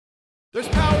There's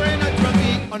power in a drum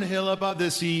beat on a hill above the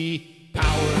sea.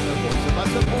 Power in the voice of a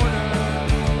supporter.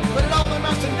 But it all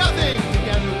amounts to nothing.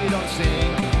 Together we don't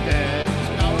sing. There's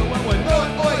power when we're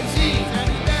not Boise.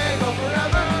 And they go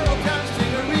forever. Old Town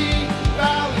Stingery.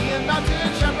 Valley and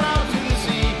mountain, chaparral to the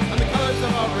sea. And the colors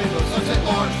of our rainbow, sunset,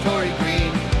 orange, Tory,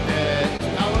 green. There's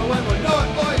power when we're not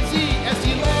Boise.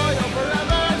 S.T. Lloyd, oh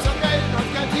forever. Someday in North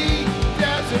County.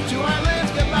 Desert to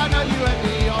islands, get loud now, you and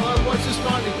me. All our voices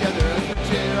strong together as we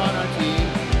cheer on our team.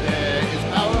 There is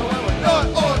power when we're not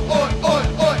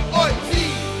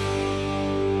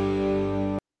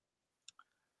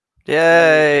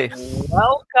Yay!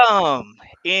 Welcome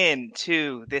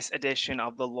into this edition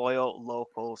of the Loyal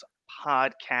Locals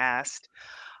podcast.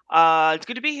 It's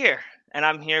good to be here, and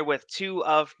I'm here with two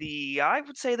of the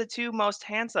most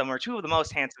handsome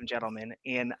gentlemen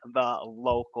in the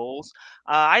locals.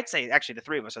 I'd say actually the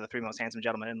three of us are the three most handsome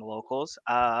gentlemen in the locals.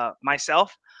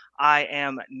 Myself, I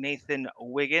am Nathan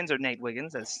Wiggins, or Nate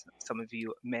Wiggins, as some of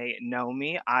you may know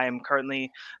me. I am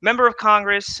currently member of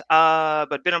Congress,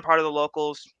 but been a part of the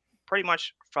locals pretty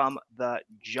much from the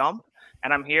jump.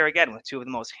 And I'm here again with two of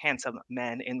the most handsome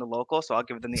men in the local, so I'll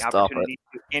give them the opportunity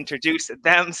to introduce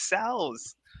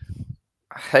themselves.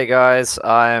 Hey guys,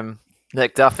 I'm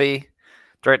Nick Duffy,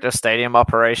 Director of Stadium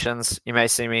Operations. You may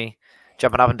see me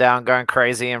jumping up and down, going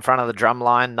crazy in front of the drum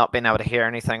line, not being able to hear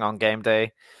anything on game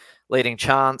day, leading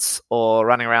chants, or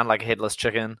running around like a headless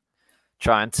chicken,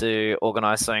 trying to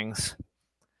organize things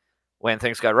when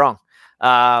things go wrong,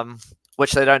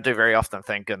 which they don't do very often,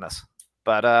 thank goodness.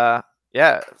 But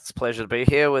yeah, it's a pleasure to be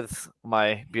here with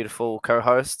my beautiful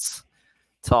co-hosts,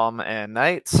 Tom and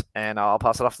Nate, and I'll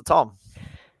pass it off to Tom.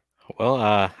 Well,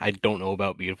 I don't know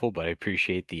about beautiful, but I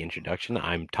appreciate the introduction.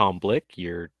 I'm Tom Blick,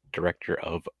 your Director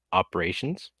of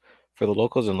Operations for the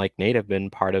locals, and like Nate, I've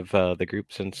been part of the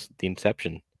group since the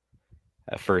inception.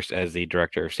 First as the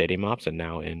Director of Stadium Ops, and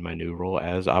now in my new role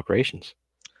as Operations.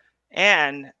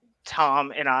 And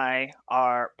Tom and I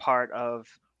are part of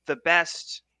the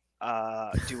best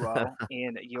duo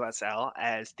in USL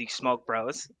as the Smoke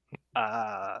Bros,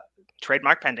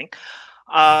 trademark pending.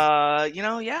 We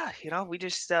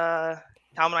just Tom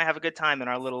and I have a good time in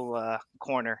our little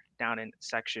corner down in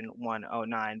section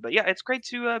 109. But yeah, it's great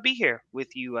to be here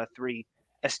with you three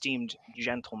esteemed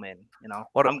gentlemen.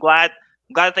 I'm glad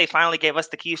that they finally gave us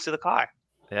the keys to the car.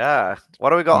 Yeah. What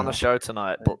do we got on the show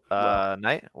tonight,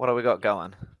 Nate? What do we got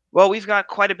going? Well, we've got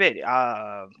quite a bit.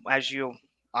 As you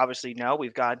obviously know,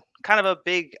 we've got kind of a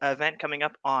big event coming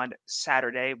up on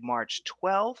Saturday, March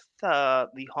 12th,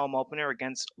 the home opener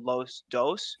against Los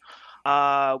Dos.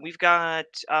 We've got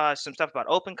some stuff about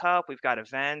Open Cup. We've got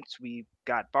events. We've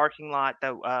got Barking Lot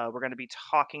that we're going to be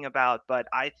talking about. But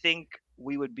I think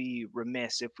we would be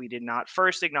remiss if we did not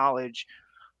first acknowledge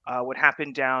what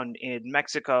happened down in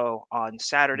Mexico on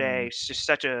Saturday. It's just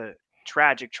such a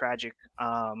tragic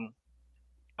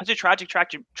it's a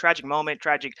tragic moment,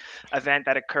 tragic event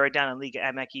that occurred down in Liga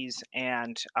MX,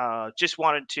 and just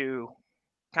wanted to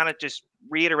kind of just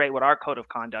reiterate what our code of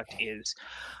conduct is.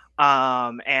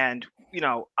 And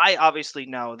I obviously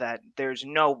know that there's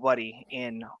nobody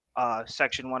in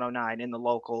Section 109, in the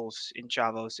locals, in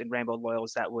Chavos, in Rainbow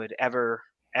Loyals that would ever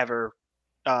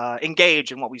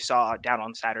engage in what we saw down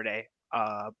on Saturday.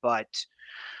 But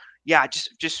yeah,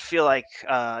 just feel like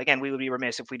again, we would be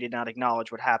remiss if we did not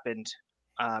acknowledge what happened.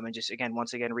 And just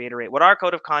once again reiterate what our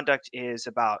code of conduct is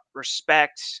about: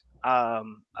 respect,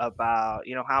 about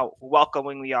how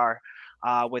welcoming we are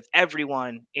with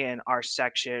everyone in our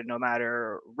section, no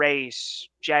matter race,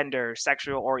 gender,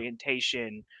 sexual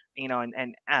orientation,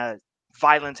 and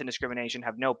violence and discrimination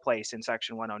have no place in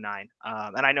Section 109.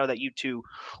 And I know that you two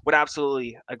would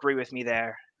absolutely agree with me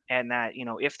there. And that,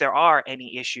 if there are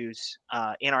any issues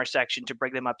in our section, to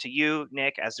bring them up to you,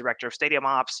 Nick, as Director of Stadium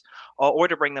Ops, or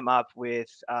to bring them up with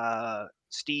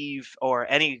Steve or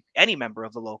any member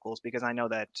of the locals, because I know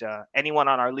that anyone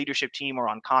on our leadership team or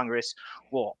on Congress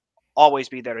will always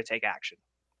be there to take action.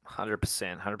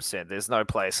 100%. There's no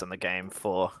place in the game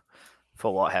for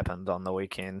what happened on the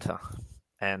weekend.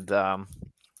 And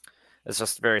it's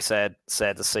just very sad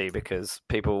to see, because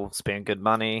people spend good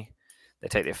money. They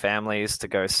take their families to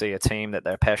go see a team that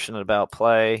they're passionate about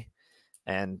play,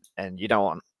 and you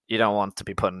don't want to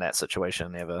be put in that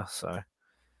situation ever. So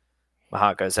my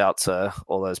heart goes out to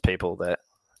all those people that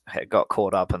got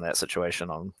caught up in that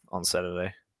situation on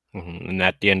Saturday. Mm-hmm. And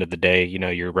at the end of the day,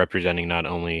 you're representing not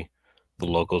only the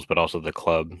locals but also the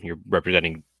club. You're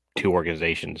representing two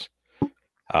organizations,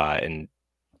 and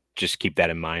just keep that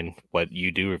in mind. What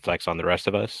you do reflects on the rest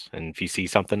of us, and if you see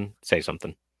something, say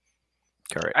something.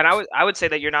 Correct. And I would say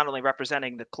that you're not only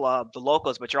representing the club, the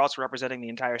locals, but you're also representing the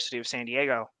entire city of San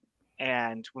Diego.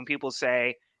 And when people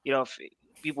say, if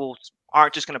people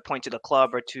aren't just going to point to the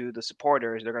club or to the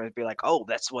supporters, they're going to be like, oh,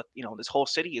 that's what this whole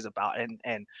city is about.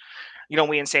 And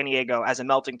we in San Diego as a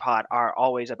melting pot are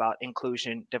always about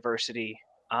inclusion, diversity,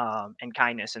 and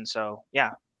kindness. And so,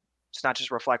 yeah, it's not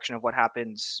just a reflection of what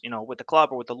happens, with the club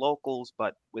or with the locals,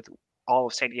 but with all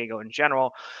of San Diego in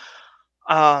general.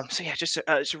 So yeah, just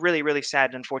it's a really, really sad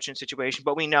and unfortunate situation.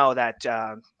 But we know that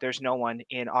there's no one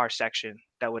in our section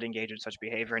that would engage in such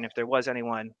behavior, and if there was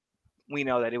anyone, we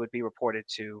know that it would be reported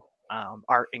to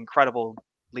our incredible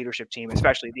leadership team,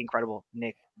 especially the incredible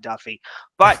Nick Duffy.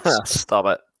 But Stop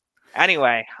it.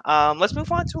 anyway, let's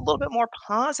move on to a little bit more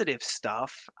positive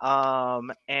stuff,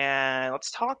 and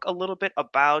let's talk a little bit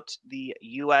about the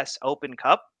U.S. Open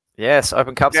Cup. Yes,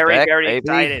 Open Cup's Very, back, very baby.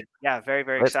 excited. Yeah, very,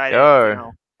 very Let's excited.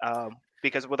 go.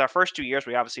 Because with our first 2 years,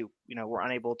 we obviously, were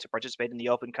unable to participate in the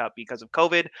Open Cup because of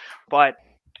COVID. But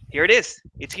here it is.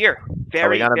 It's here.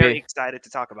 Very, gonna very be- excited to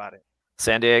talk about it.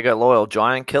 San Diego Loyal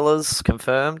Giant Killers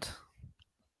confirmed.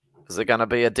 Is it going to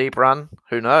be a deep run?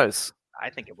 Who knows?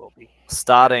 I think it will be.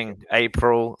 Starting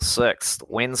April 6th,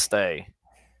 Wednesday,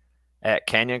 at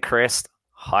Canyon Crest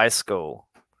High School.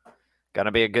 Going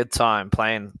to be a good time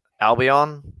playing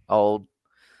Albion, old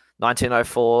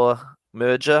 1904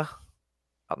 merger.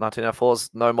 1904's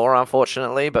no more,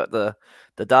 unfortunately, but the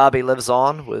derby lives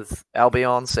on with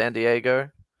Albion San Diego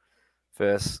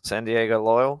versus San Diego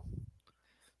Loyal.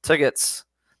 Tickets.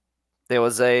 There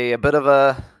was a bit of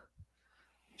a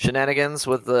shenanigans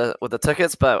with the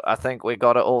tickets, but I think we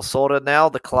got it all sorted now.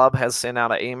 The club has sent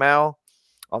out an email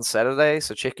on Saturday,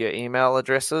 so check your email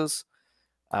addresses.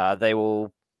 They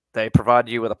provide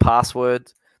you with a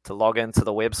password to log into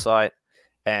the website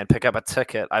and pick up a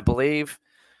ticket. I believe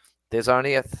there's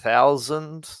only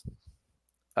 1,000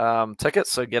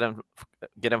 tickets, so get in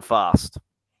fast.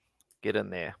 Get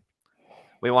in there.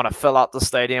 We want to fill up the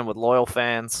stadium with loyal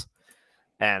fans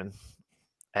and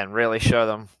really show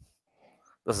them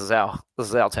this is our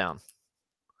town.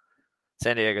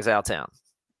 San Diego's our town.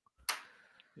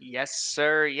 Yes,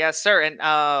 sir. Yes, sir.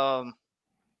 And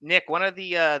Nick, one of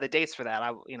the dates for that,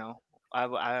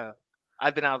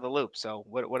 I've been out of the loop. So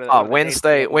what are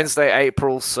Wednesday,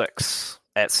 April 6th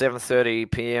at 7:30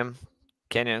 p.m.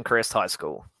 Canyon Crest High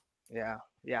School. Yeah.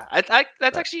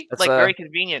 That's actually very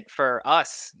convenient for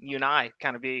us, you and I,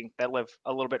 kind of being that live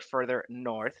a little bit further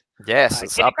north. Yes,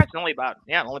 it's Canyon up. Crest is only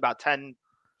about 10,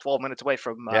 12 minutes away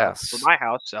from my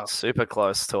house. So super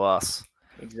close to us.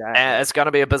 Exactly. And it's going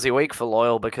to be a busy week for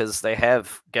Loyal because they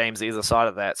have games either side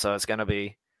of that, so it's going to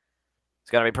be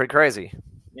pretty crazy.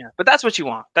 Yeah, but that's what you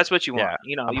want. That's what you want.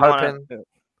 I'm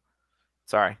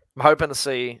hoping to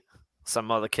see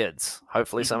some other kids.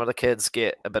 Hopefully, some of the kids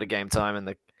get a bit of game time in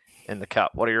the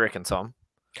cup. What do you reckon, Tom?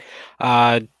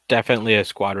 Definitely a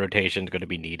squad rotation is going to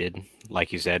be needed.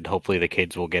 Like you said, hopefully the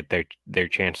kids will get their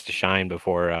chance to shine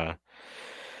before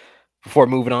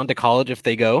moving on to college if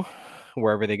they go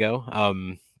wherever they go.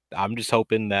 I'm just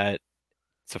hoping that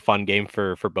it's a fun game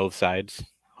for both sides.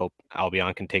 Hope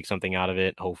Albion can take something out of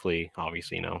it. Hopefully,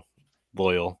 obviously,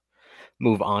 Loyal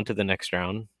move on to the next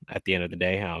round at the end of the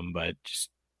day. But just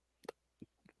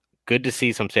good to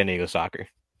see some San Diego soccer.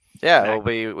 Yeah, it'll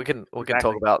be. We can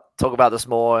talk about this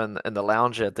more in the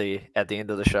lounge at the end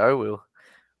of the show.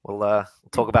 We'll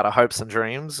talk about our hopes and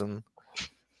dreams and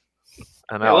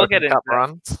we'll get into cup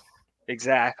runs.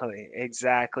 Exactly.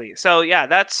 So yeah,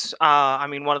 that's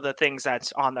one of the things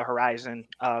that's on the horizon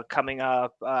coming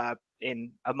up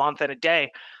in a month and a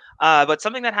day. But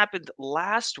something that happened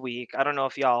last week, I don't know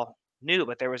if y'all knew,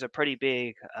 but there was a pretty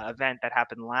big event that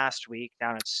happened last week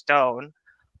down at Stone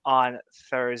on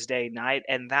Thursday night,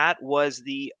 and that was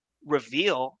the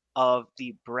reveal of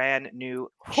the brand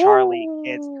new Charlie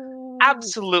kits.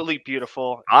 Absolutely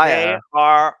beautiful. They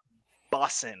are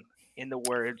bussin', in the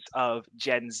words of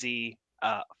Gen Z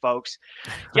folks.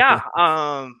 Yeah.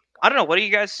 I don't know. What are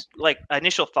you guys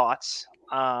initial thoughts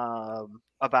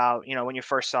about when you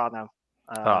first saw them?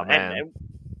 Man.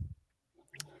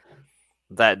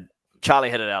 That Charlie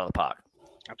hit it out of the park.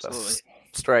 Absolutely. That's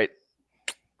straight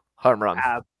home run.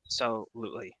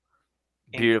 Absolutely.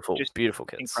 Beautiful kids.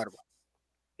 Incredible.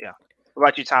 Yeah. What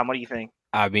about you, Tom? What do you think?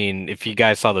 I mean, if you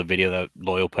guys saw the video that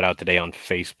Loyal put out today on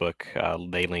Facebook,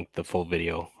 they linked the full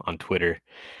video on Twitter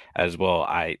as well.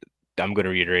 I'm going to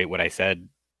reiterate what I said.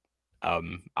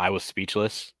 I was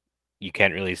speechless. You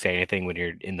can't really say anything when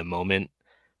you're in the moment,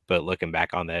 but looking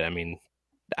back on that, I mean,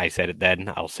 I said it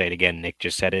then. I'll say it again. Nick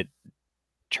just said it.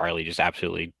 Charlie just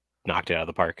absolutely knocked it out of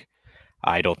the park.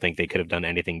 I don't think they could have done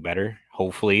anything better.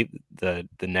 Hopefully, the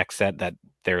next set that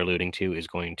they're alluding to is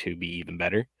going to be even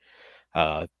better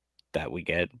that we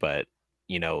get. But,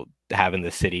 having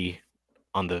the city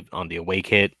on the away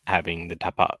kit, having the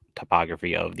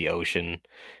topography of the ocean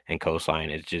and coastline,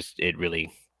 it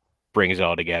really brings it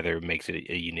all together, makes it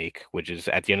a unique, which is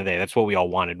at the end of the day, that's what we all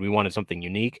wanted. We wanted something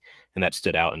unique, and that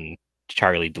stood out, and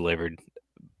Charlie delivered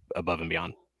above and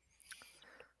beyond.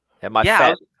 Yeah,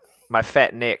 my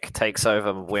fat neck takes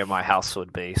over where my house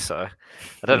would be, so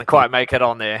I didn't quite make it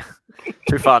on there.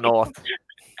 Too far north.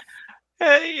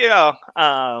 The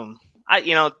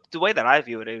way that I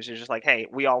view it is just like, hey,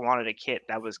 we all wanted a kit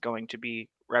that was going to be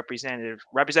representative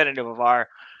of our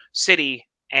city.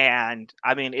 And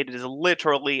I mean, it is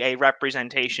literally a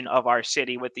representation of our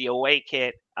city with the away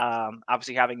kit,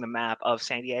 obviously having the map of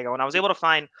San Diego. And I was able to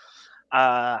find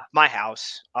my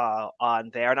house on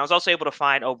there. And I was also able to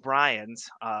find O'Brien's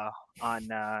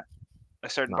on a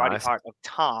certain body part of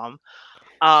Tom.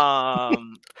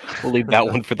 We'll leave that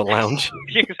one for the lounge.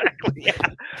 Exactly. Yeah.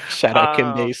 Shout out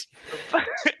Kim Dace.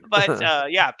 But I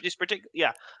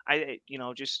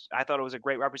thought it was a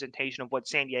great representation of what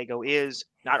San Diego is,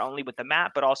 not only with the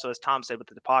map, but also, as Tom said, with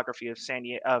the topography of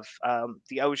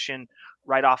the ocean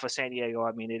right off of San Diego.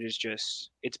 I mean,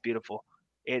 it's beautiful.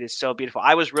 It is so beautiful.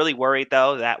 I was really worried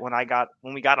though that when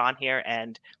we got on here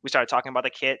and we started talking about the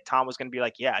kit, Tom was going to be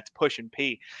like, "Yeah, it's push and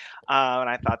pee," and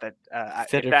I thought that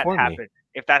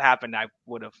if that happened, I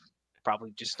would have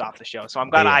probably just stopped the show. So I'm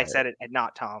glad I said it and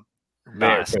not Tom.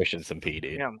 They're pushing some pee,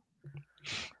 dude. Yeah.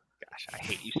 Gosh, I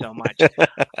hate you so much.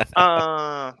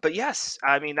 But yes,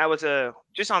 I mean, that was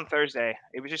just on Thursday.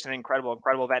 It was just an incredible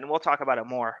event, and we'll talk about it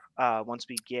more once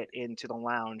we get into the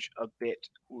lounge a bit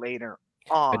later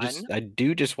on. I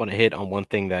do just want to hit on one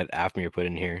thing that Afmir put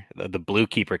in here. The blue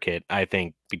keeper kit, I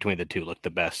think between the two looked the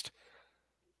best.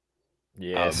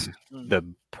 Yes.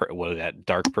 What is that?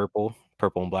 Dark purple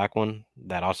and black one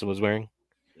that Austin was wearing.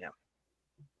 Yeah.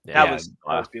 That was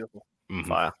beautiful. Mm-hmm.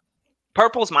 Fire.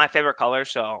 Purple's my favorite color,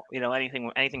 so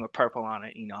anything with purple on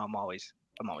it, I'm always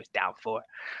down for.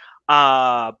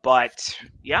 But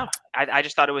yeah, I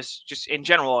just thought it was just in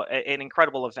general an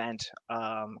incredible event.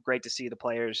 Great to see the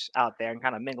players out there and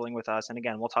kind of mingling with us. And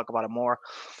again, we'll talk about it more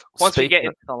once we get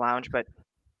into the lounge. But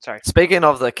sorry. Speaking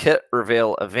of the kit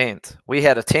reveal event, we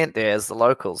had a tent there as the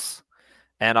locals,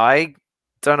 and I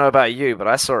don't know about you, but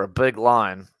I saw a big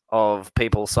line of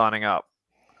people signing up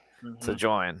to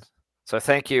join. So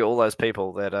thank you all those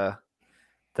people that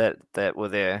were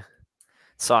there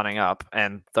signing up,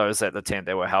 and those at the tent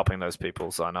that were helping those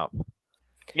people sign up.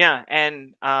 Yeah,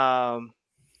 and for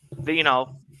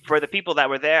the people that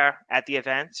were there at the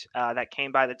event that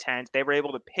came by the tent, they were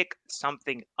able to pick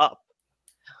something up.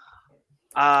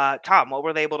 Tom, what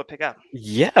were they able to pick up?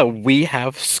 Yeah, we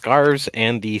have scarves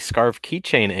and the scarf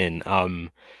keychain in.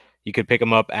 You could pick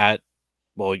them up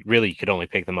you could only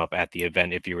pick them up at the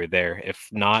event if you were there. If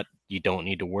not, you don't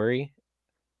need to worry.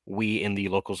 We in the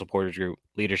local supporters group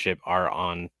leadership are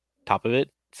on top of it,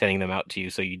 sending them out to you,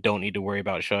 so you don't need to worry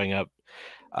about showing up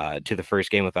to the first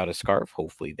game without a scarf.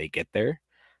 Hopefully they get there.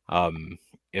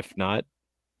 If not,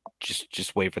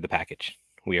 just wait for the package.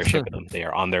 We are shipping them. They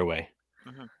are on their way.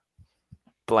 Mm-hmm.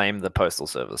 Blame the postal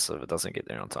service if it doesn't get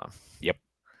there on time. Yep.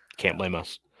 Can't blame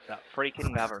us. The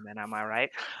freaking government, am I right?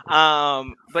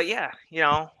 But yeah,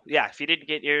 if you didn't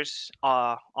get yours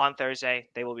on Thursday,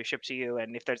 they will be shipped to you.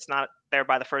 And if it's not there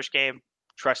by the first game,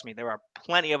 trust me, there are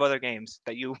plenty of other games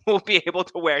that you will be able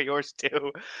to wear yours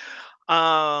to.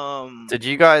 Did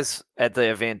you guys at the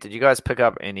event? Did you guys pick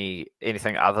up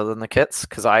anything other than the kits?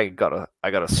 Because I got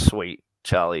a sweet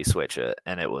Charlie sweatshirt,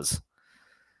 and it was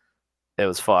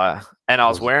fire. And I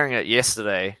was wearing it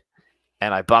yesterday,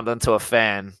 and I bumped into a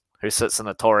fan who sits in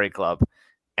the Tory club,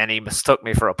 and he mistook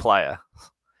me for a player.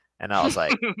 And I was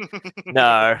like,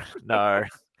 no,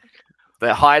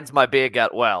 that hides my beer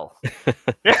gut well.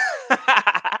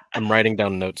 I'm writing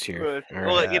down notes here.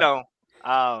 Well,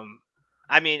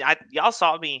 I mean, y'all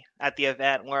saw me at the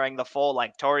event wearing the full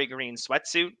Tory green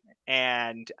sweatsuit,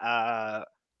 and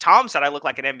Tom said I looked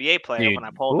like an NBA player when I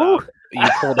pulled up. You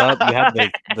pulled up. You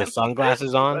had the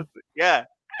sunglasses on. Yeah,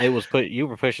 you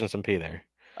were pushing some pee there.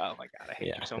 Oh my god, I hate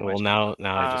you so much. Well, now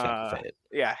I just have to say it.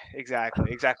 Yeah,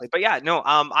 exactly. But yeah, no.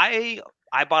 I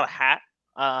bought a hat.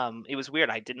 It was weird.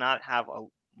 I did not have a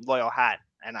loyal hat,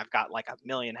 and I've got like a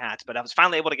million hats, but I was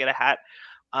finally able to get a hat.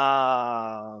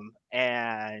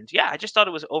 And yeah, I just thought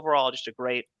it was overall just a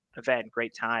great event,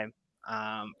 great time.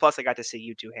 Plus, I got to see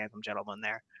you two handsome gentlemen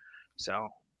there, so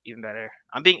even better.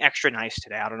 I'm being extra nice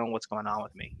today. I don't know what's going on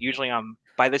with me. Usually,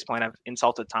 by this point, I've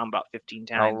insulted Tom about 15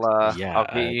 times.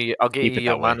 I'll give you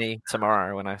your money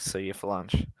tomorrow when I see you for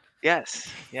lunch. Yes,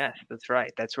 that's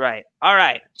right. All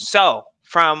right. So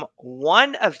from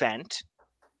one event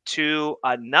to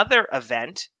another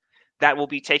event that will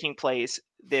be taking place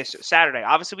this Saturday.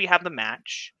 Obviously, we have the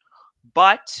match,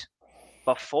 but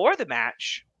before the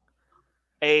match,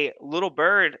 a little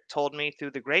bird told me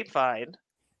through the grapevine,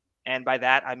 and by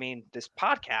that I mean this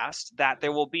podcast, that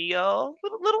there will be a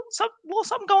little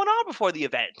something going on before the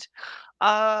event.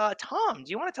 Tom, do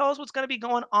you want to tell us what's going to be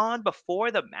going on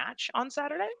before the match on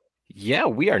Saturday? Yeah,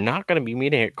 we are not going to be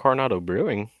meeting at Coronado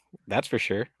Brewing. That's for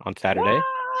sure on Saturday.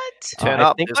 What? Turn I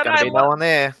up. think- There's But going to I be no love- one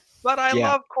there. But I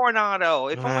Yeah. love Coronado.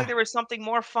 If only Ah. there was something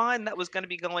more fun that was going to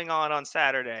be going on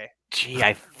Saturday. Gee,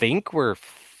 I think we're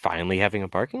finally having a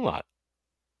parking lot.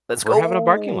 Let's We're go. having a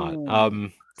parking lot.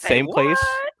 Say Same place.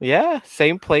 what? Yeah,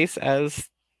 same place as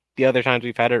the other times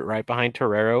we've had it, right behind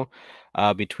Torero,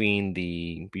 between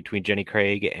Jenny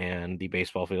Craig and the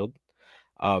baseball field.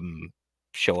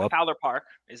 Show up. Fowler Park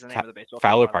is the name of the baseball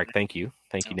Fowler field. Park. Thank you,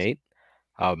 Yes. Nate.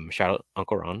 Shout out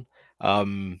Uncle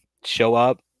Ron. Show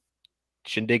up.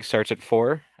 Shindig starts at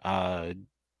 4.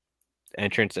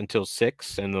 Entrance until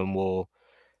 6, and then we'll.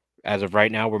 As of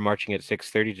right now, we're marching at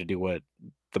 6:30 to do what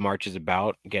the march is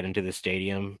about: get into the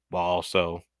stadium while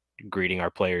also greeting our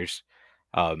players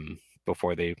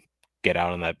before they get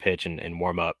out on that pitch and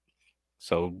warm up.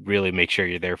 So really make sure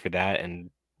you're there for that.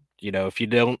 And if we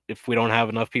don't have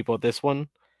enough people at this one,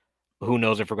 who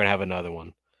knows if we're gonna have another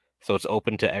one. So it's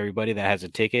open to everybody that has a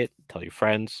ticket. Tell your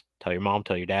friends, tell your mom,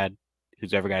 tell your dad,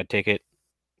 who's ever got a ticket.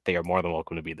 They are more than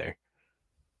welcome to be there.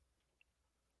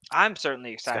 I'm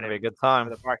certainly It's going to be a excited good for time.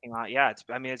 the parking lot. Yeah,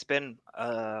 it's been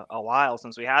a while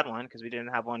since we had one because we didn't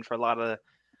have one for a lot of the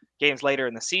games later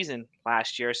in the season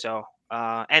last year. So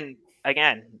and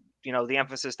again, the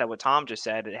emphasis that what Tom just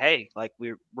said, hey, like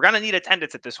we're gonna need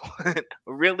attendance at this one.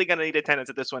 We're really gonna need attendance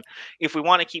at this one if we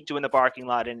want to keep doing the parking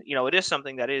lot. And it is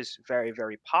something that is very,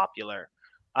 very popular.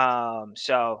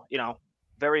 So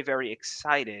very, very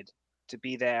excited to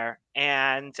be there.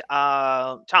 And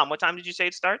Tom, what time did you say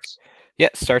it starts? Yeah,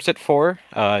 it starts at 4.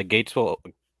 Gates will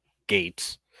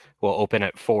open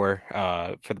at 4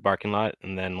 for the parking lot,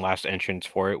 and then last entrance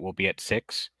for it will be at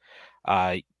 6.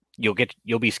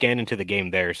 You'll be scanned into the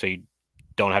game there, so you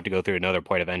don't have to go through another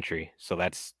point of entry. So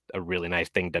that's a really nice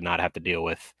thing to not have to deal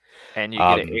with. And you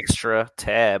get an extra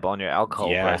tab on your alcohol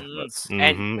Yeah. bracelets.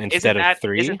 And Instead of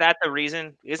 3. Isn't that the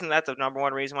reason? Isn't that the number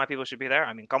one reason why people should be there?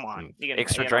 I mean, come on.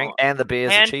 Extra drink, and the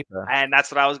beers are cheaper. And that's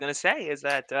what I was going to say is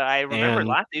that I remember And-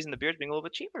 last season the beers being a little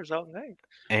bit cheaper. So hey.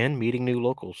 And meeting new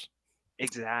locals.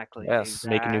 Exactly. Yes.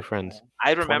 Making new friends.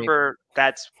 I remember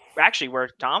that's actually where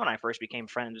Tom and I first became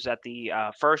friends, was at the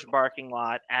first parking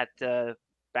lot at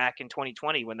back in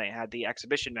 2020 when they had the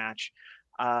exhibition match.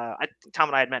 Tom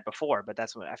and I had met before, but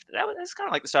that's kind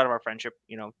of like the start of our friendship,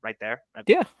 right there.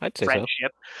 Yeah, I'd say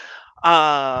Friendship.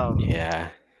 so. Yeah.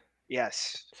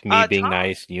 Yes. It's me being Tom,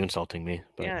 nice, you insulting me.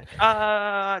 But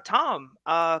Yeah. Tom,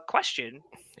 question.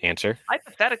 answer.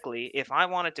 Hypothetically, if I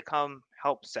wanted to come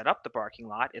help set up the parking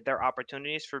lot, are there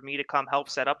opportunities for me to come help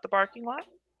set up the parking lot?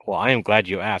 Well, I am glad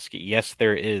you asked. Yes,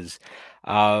 there is.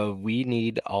 We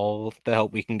need all the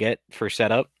help we can get for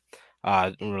setup.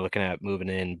 We're looking at moving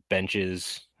in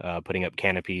benches, putting up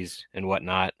canopies and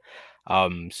whatnot.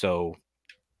 So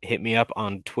hit me up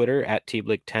on Twitter at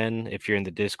tblick10. If you're in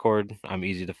the Discord, I'm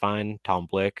easy to find. Tom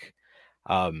Blick.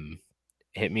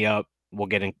 Hit me up.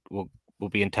 We'll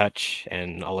be in touch,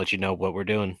 and I'll let you know what we're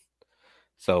doing.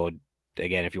 So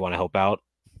again, if you want to help out,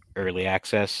 early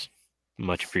access,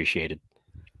 much appreciated.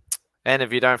 And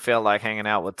if you don't feel like hanging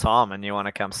out with Tom and you want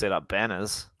to come set up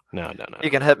banners, No.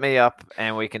 you can hit me up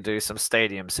and we can do some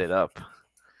stadium setup.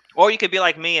 Or you could be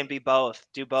like me and be both.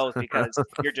 Do both because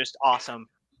you're just awesome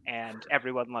and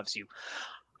everyone loves you.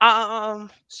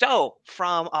 So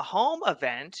from a home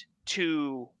event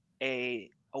to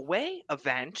a away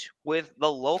event with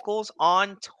the locals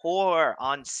on tour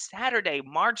on Saturday,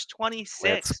 March 26th.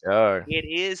 Let's go. It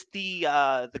is the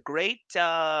great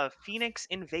Phoenix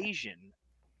Invasion,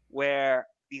 where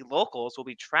the locals will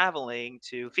be traveling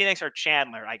to Phoenix, or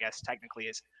Chandler, I guess technically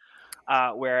is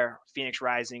where Phoenix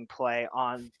Rising play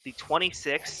on the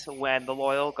 26th when the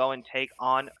Loyal go and take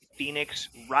on Phoenix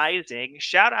Rising.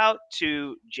 Shout out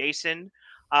to Jason,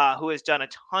 who has done a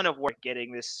ton of work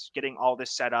getting all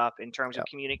this set up in terms of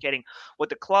communicating with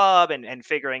the club and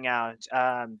figuring out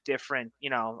different,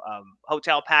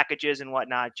 hotel packages and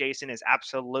whatnot. Jason is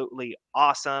absolutely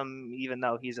awesome, even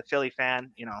though he's a Philly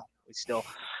fan. We still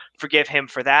forgive him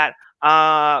for that.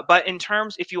 But in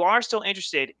terms, if you are still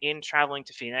interested in traveling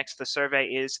to Phoenix, the survey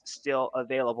is still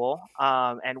available.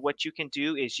 And what you can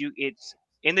do is it's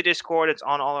in the Discord. It's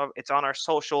on our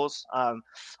socials,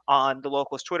 on the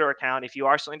locals Twitter account. If you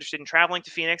are still interested in traveling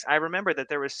to Phoenix, I remember that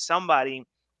there was somebody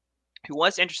who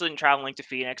was interested in traveling to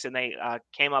Phoenix, and they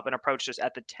came up and approached us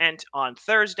at the tent on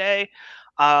Thursday.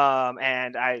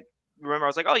 And I remember I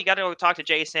was like, "Oh, you got to go talk to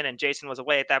Jason," and Jason was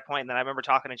away at that point. And then I remember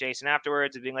talking to Jason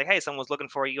afterwards and being like, "Hey, someone was looking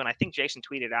for you," and I think Jason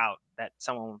tweeted out that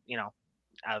someone,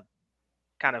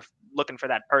 kind of looking for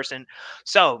that person.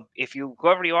 So if you,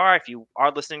 whoever you are, if you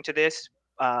are listening to this,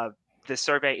 this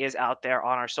survey is out there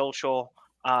on our social.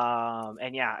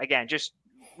 And yeah, again, just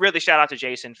really shout out to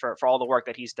Jason for all the work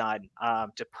that he's done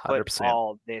to put 100%.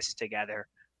 all this together.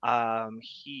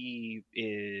 He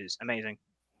is amazing.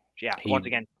 Yeah, once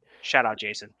again, shout out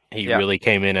Jason. He Yeah. really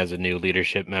came in as a new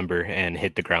leadership member and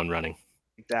hit the ground running.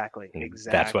 Exactly. And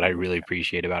Exactly. That's what I really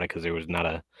appreciate about it, because there was not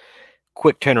a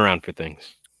quick turnaround for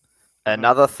things.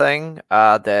 Another thing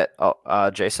that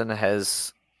Jason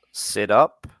has set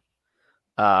up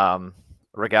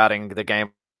regarding the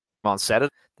game on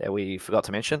Saturday that we forgot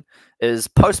to mention is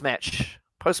post-match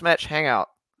hangout.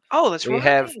 Oh, that's We right.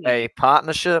 have a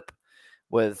partnership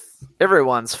with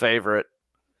everyone's favorite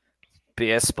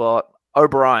BS spot,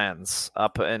 O'Brien's,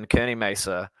 up in Kearney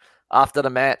Mesa. After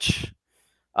the match,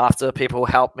 after people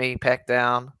help me pack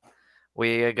down,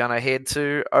 we are going to head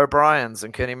to O'Brien's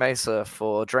in Kearney Mesa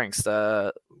for drinks.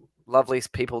 The lovely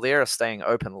people there are staying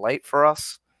open late for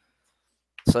us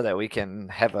so that we can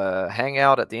have a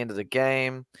hangout at the end of the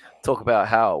game, talk about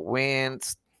how it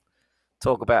went,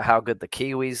 talk about how good the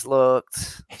Kiwis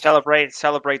looked. Celebrate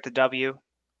the W.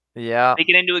 Yeah. Speak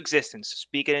it into existence.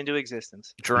 Speak it into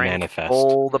existence. Drink Manifest.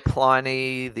 all the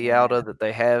Pliny, the outer that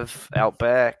they have out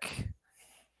back.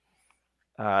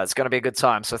 It's going to be a good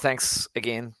time. So thanks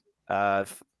again to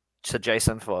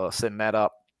Jason for setting that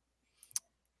up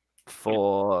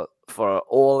for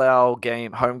all our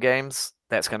home games.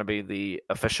 That's going to be the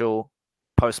official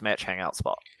post-match hangout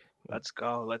spot. Let's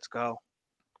go. Let's go.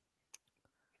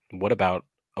 What about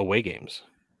away games?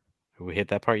 Have we hit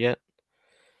that part yet?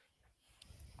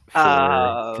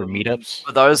 For meetups,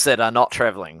 For those that are not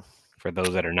traveling, for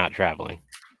those that are not traveling.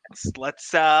 Let's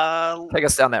take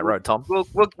us down that road, Tom. We'll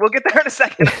get there in a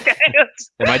second. Okay.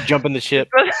 Am I jumping the ship?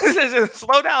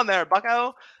 Slow down there,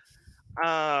 Bucko.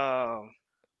 Yeah,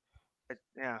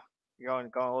 you're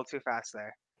going a little too fast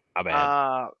there. My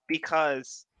bad.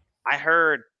 Because I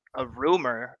heard a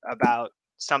rumor about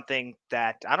something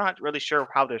that I'm not really sure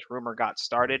how this rumor got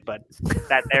started, but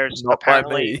that there's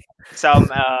apparently some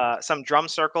drum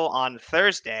circle on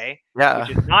Thursday, which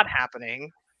is not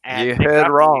happening. And you heard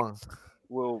wrong.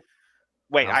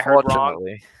 Wait, I heard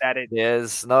wrong.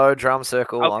 There's no drum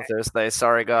circle on Thursday.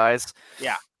 Sorry, guys.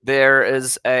 Yeah. There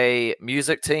is a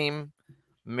music team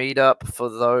meetup for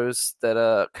those that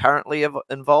are currently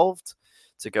involved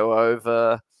to go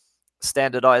over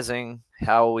standardizing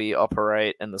how we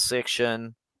operate in the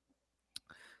section,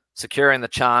 securing the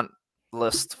chant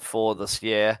list for this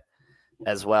year,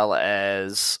 as well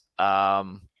as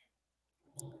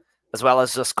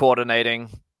just coordinating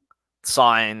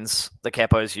signs the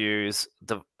capos use,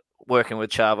 working with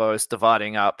Chavos,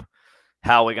 dividing up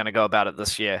how we're going to go about it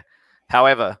this year.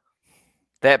 However,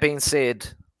 that being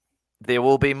said, there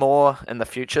will be more in the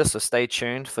future, so stay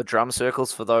tuned for drum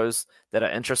circles for those that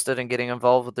are interested in getting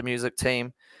involved with the music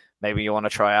team. Maybe you want to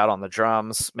try out on the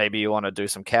drums. Maybe you want to do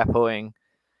some capoing.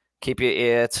 Keep your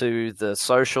ear to the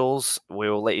socials. We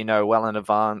will let you know well in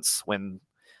advance when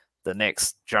the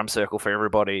next drum circle for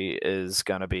everybody is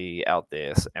going to be out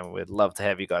there, and we'd love to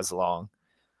have you guys along.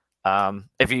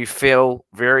 If you feel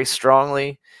very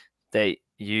strongly that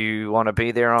you want to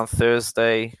be there on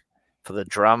Thursday for the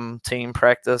drum team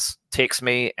practice, text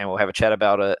me and we'll have a chat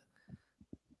about it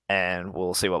and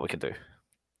we'll see what we can do.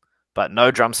 But no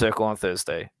drum circle on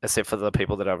Thursday, except for the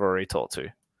people that I've already talked to.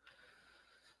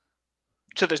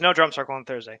 So there's no drum circle on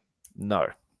Thursday? No.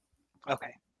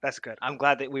 Okay, that's good. I'm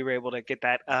glad that we were able to get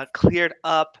that cleared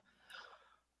up.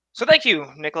 So thank you,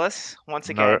 Nicholas. Once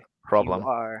again, no problem.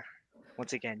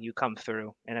 You come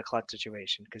through in a clutch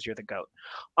situation because you're the GOAT.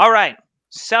 All right,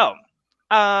 so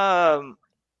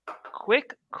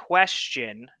quick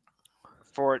question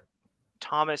for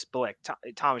Thomas Blick.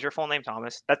 Tom, is your full name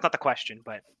Thomas? That's not the question,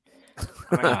 but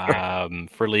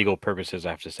for legal purposes, I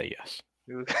have to say yes.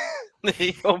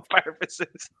 Legal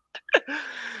purposes.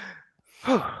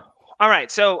 All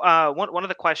right. So one of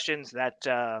the questions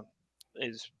that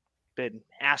is been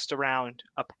asked around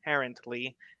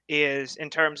apparently is in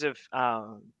terms of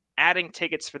adding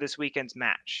tickets for this weekend's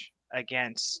match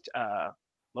against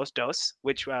Los Dos,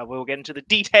 which we'll get into the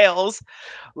details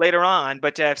later on.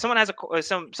 But if someone has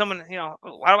someone, how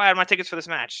do I add my tickets for this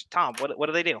match? Tom, what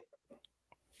do they do?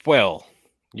 Well,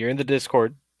 you're in the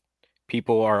Discord.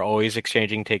 People are always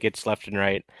exchanging tickets left and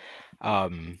right.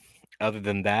 Other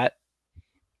than that,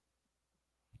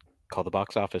 call the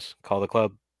box office, call the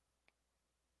club,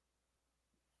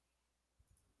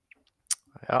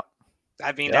 Yeah.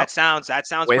 I mean, Yep. that sounds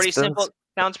pretty Weston's. simple.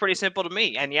 Sounds pretty simple to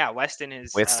me. And yeah, Weston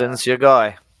is Weston's your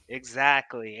guy.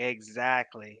 exactly.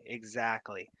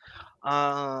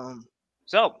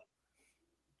 So,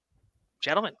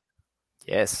 gentlemen,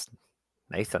 Yes,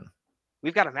 Nathan.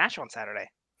 we've got a match on Saturday.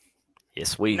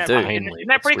 Yes, we Isn't do. that, isn't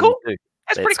that pretty cool?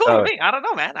 That's pretty Let's cool go. to me. I don't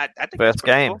know, man. I think that's First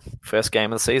pretty game. cool. First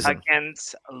game of the season.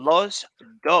 Against Los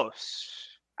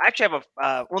Dos. I actually have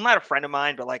well, not a friend of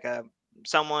mine, but like a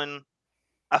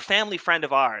family friend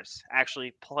of ours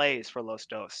actually plays for Los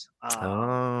Dos.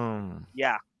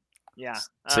 Yeah.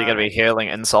 So you're gonna be hurling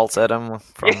insults at him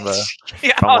from the.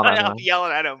 Yeah, from one I'll another. be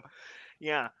yelling at him.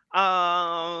 Yeah.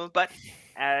 But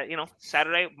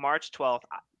Saturday, March 12th.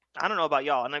 I don't know about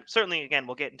y'all, and certainly again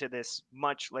we'll get into this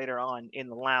much later on in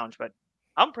the lounge, but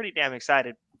I'm pretty damn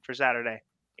excited for Saturday.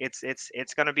 It's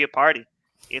gonna be a party.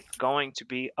 It's going to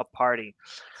be a party.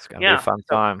 It's gonna be a fun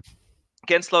time.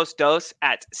 Against Los Dos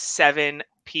at 7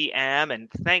 p.m. And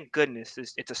thank goodness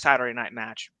it's a Saturday night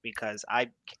match because I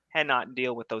cannot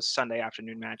deal with those Sunday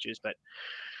afternoon matches. But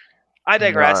I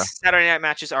digress. No. Saturday night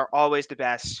matches are always the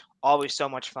best, always so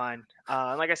much fun.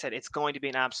 Like I said, it's going to be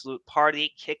an absolute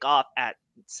party. Kickoff at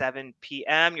 7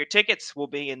 p.m. Your tickets will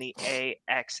be in the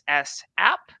AXS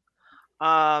app.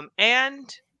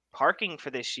 And parking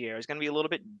for this year is going to be a little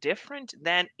bit different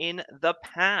than in the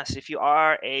past. If you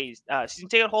are a season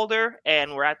ticket holder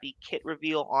and we're at the kit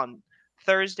reveal on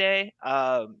Thursday,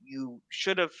 you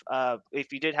should have,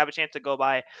 if you did have a chance to go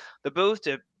by the booth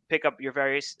to pick up your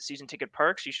various season ticket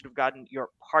perks, you should have gotten your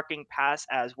parking pass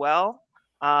as well,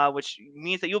 which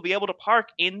means that you'll be able to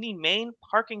park in the main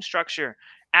parking structure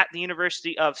at the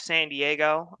University of San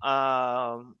Diego.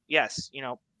 Yes,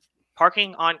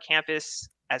 parking on campus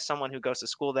as someone who goes to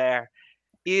school there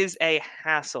is a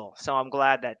hassle. So I'm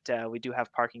glad that we do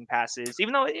have parking passes,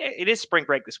 even though it is spring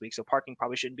break this week. So parking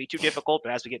probably shouldn't be too difficult.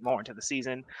 But as we get more into the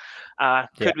season,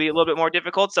 could be a little bit more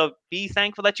difficult. So be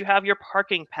thankful that you have your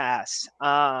parking pass.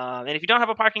 And if you don't have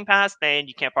a parking pass, then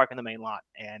you can't park in the main lot.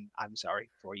 And I'm sorry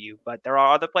for you. But there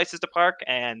are other places to park.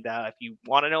 And if you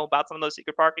want to know about some of those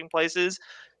secret parking places,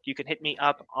 you can hit me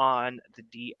up on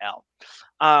the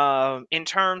DL. In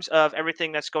terms of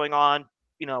everything that's going on,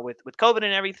 with COVID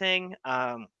and everything,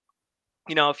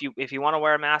 if you want to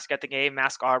wear a mask at the game,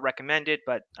 masks are recommended,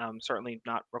 but certainly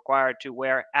not required to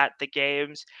wear at the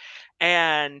games.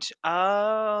 And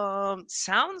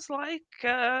sounds like,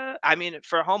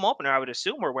 for home opener, I would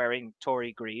assume we're wearing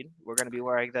Tory green. We're going to be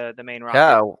wearing the main rocket.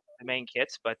 Yeah. The main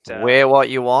kits, but wear what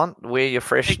you want. Wear your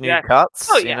fresh new cuts.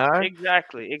 Oh yeah,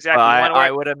 exactly.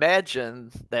 I would imagine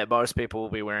that most people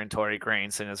will be wearing Tory green,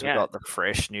 seeing as we've got the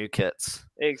fresh new kits.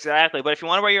 Exactly, but if you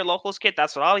want to wear your locals kit,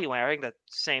 that's what I'll be wearing. The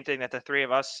same thing that the three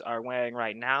of us are wearing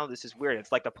right now. This is weird.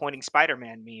 It's like the pointing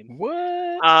Spider-Man meme.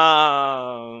 What?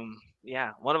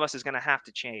 Yeah, one of us is gonna have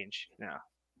to change. No,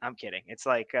 I'm kidding. It's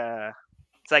like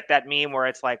that meme where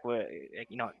it's like,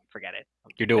 forget it.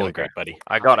 You're doing great, buddy.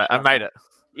 I got it. I made it.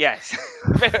 Yes,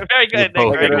 very good.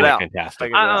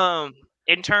 Fantastic.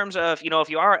 In terms of, if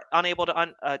you are unable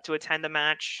to attend the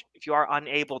match,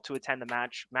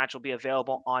 match will be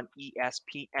available on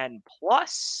ESPN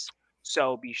Plus.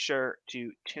 So be sure to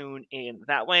tune in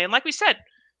that way. And like we said,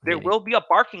 there will be a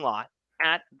parking lot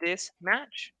at this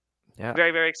match. Yeah.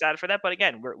 Very, very excited for that. But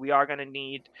again, we are going to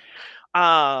need,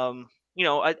 a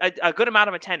good amount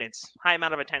of attendance, high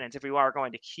amount of attendance, if we are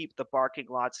going to keep the parking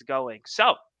lots going.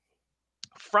 So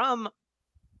we're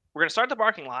going to start the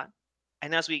parking lot.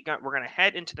 And as we're going to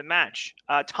head into the match,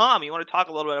 Tom, you want to talk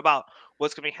a little bit about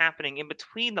what's going to be happening in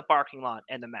between the parking lot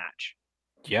and the match?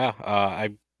 Yeah,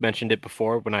 I mentioned it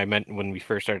before when we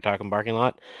first started talking parking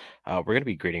lot. We're going to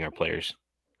be greeting our players,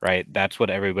 right? That's what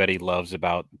everybody loves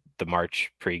about the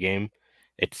March pregame.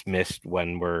 It's missed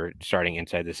when we're starting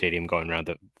inside the stadium, going around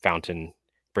the fountain,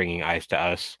 bringing ice to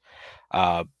us.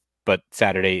 But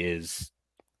Saturday is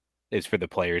for the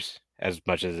players as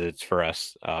much as it's for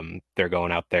us. They're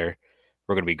going out there.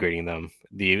 We're going to be greeting them.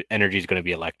 The energy is going to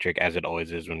be electric, as it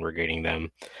always is when we're greeting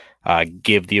them.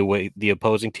 Give the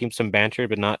opposing team some banter,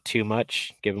 but not too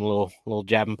much. Give them a little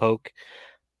jab and poke,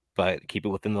 but keep it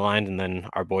within the lines. And then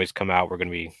our boys come out. We're going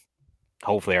to be,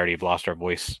 hopefully, already have lost our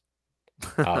voice,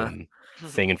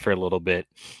 singing for a little bit.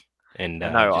 And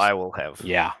I will have.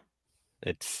 Yeah,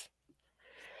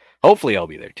 hopefully I'll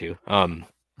be there too.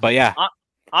 But yeah.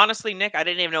 Honestly, Nick, I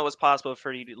didn't even know it was possible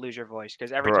for you to lose your voice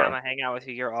because every time I hang out with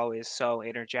you, you're always so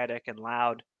energetic and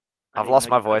loud. I've lost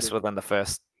my voice within the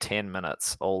first 10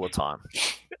 minutes all the time.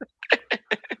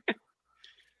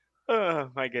 Oh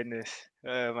my goodness.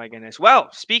 Oh my goodness. Well,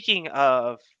 speaking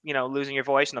of, losing your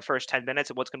voice in the first 10 minutes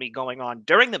of what's going to be going on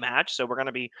during the match. So we're going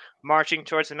to be marching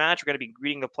towards the match. We're going to be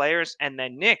greeting the players. And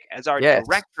then Nick, as our Yes.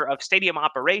 director of stadium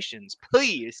operations,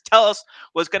 please tell us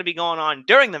what's going to be going on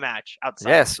during the match outside.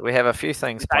 Yes, we have a few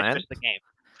things besides planned. just the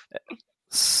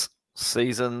game.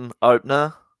 Season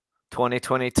opener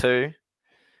 2022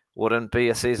 wouldn't be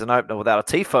a season opener without a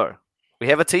TIFO. We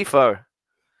have a TIFO.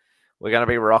 We're going to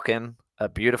be rocking a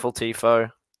beautiful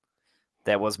TIFO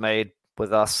that was made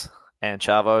with us and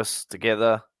Chavos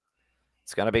together.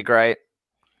 It's going to be great.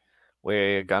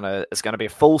 It's going to be a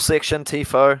full section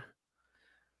TIFO.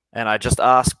 And I just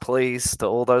ask, please, to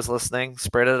all those listening,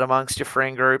 spread it amongst your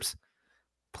friend groups.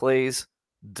 Please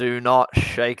do not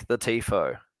shake the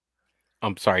TIFO.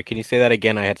 I'm sorry. Can you say that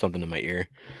again? I had something in my ear.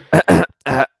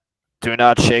 Do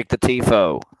not shake the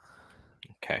TIFO.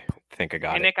 Okay. I think I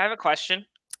got Hey, it. Nick, I have a question.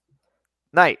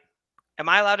 Nate, Am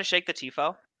I allowed to shake the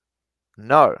TIFO?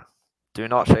 no. Do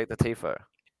not shake the TIFO.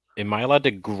 Am I allowed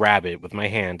to grab it with my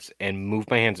hands and move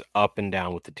my hands up and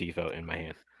down with the TIFO in my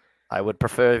hand? I would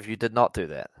prefer if you did not do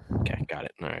that. Okay, got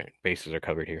it. All right. Bases are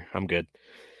covered here. I'm good.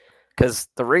 Because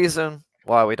the reason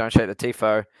why we don't shake the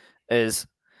TIFO is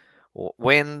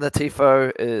when the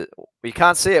TIFO is... You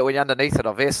can't see it when you're underneath it,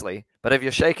 obviously. But if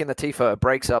you're shaking the TIFO, it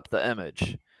breaks up the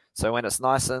image. So when it's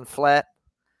nice and flat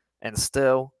and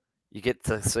still, you get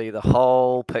to see the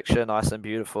whole picture nice and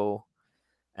beautiful.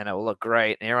 And it will look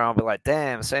great. And everyone will be like,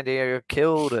 damn, San Diego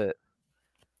killed it.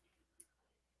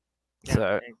 Yeah,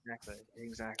 So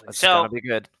exactly. it's So going to be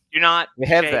good. do not We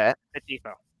have shake that. the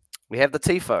TIFO. We have the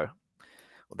TIFO.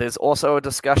 There's also a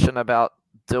discussion about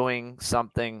doing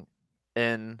something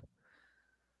in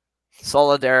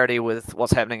solidarity with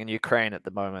what's happening in Ukraine at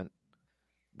the moment.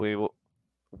 We will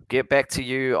get back to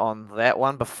you on that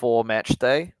one before match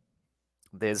day.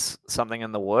 There's something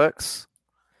in the works.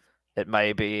 It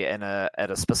may be at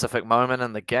a specific moment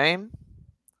in the game.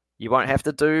 You won't have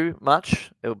to do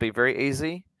much. It'll be very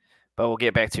easy, but we'll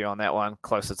get back to you on that one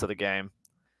closer to the game.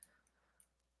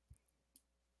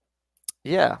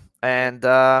 Yeah, and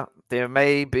there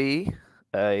may be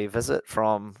a visit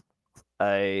from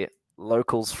a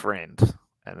locals friend,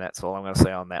 and that's all I'm going to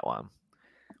say on that one.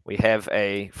 We have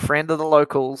a friend of the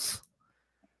locals,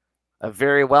 a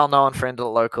very well-known friend of the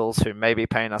locals who may be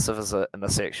paying us a visit in the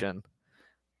section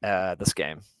this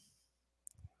game.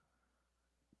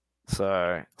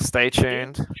 So stay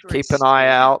tuned. Keep an eye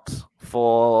out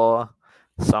for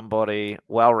somebody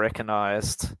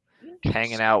well-recognized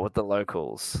hanging out with the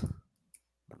locals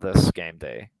this game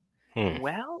day.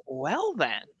 Well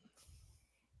then.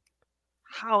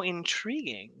 How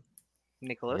intriguing,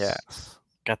 Nicholas. Yes.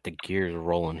 Got the gears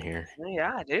rolling here.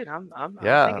 Yeah, dude. I'm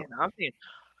Yeah. thinking.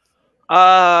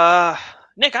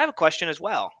 Nick, I have a question as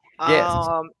well. Yes.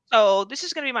 So this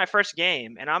is going to be my first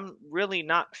game, and I'm really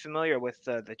not familiar with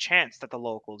the chants that the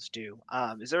locals do.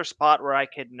 Is there a spot where I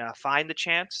can find the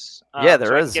chants? Yeah, there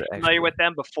so I is, can get familiar actually. with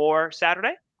them before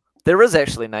Saturday. There is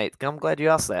actually, Nate. I'm glad you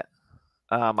asked that.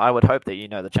 I would hope that you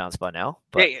know the chants by now.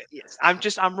 But Yes. I'm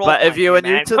rolling. But if you are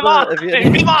new to come the- on, if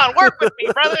you're- come on, work with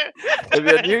me, brother. if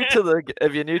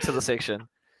you're new to the section,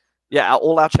 yeah,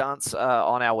 all our chants are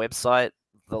on our website,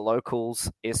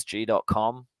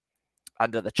 thelocalssg.com,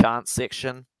 under the chants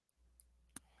section.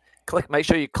 Make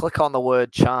sure you click on the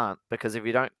word chant, because if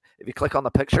you click on the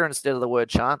picture instead of the word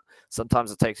chant,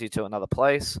 sometimes it takes you to another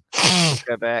place.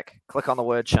 Go back, click on the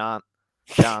word chants.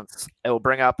 It will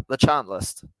bring up the chant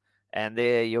list, and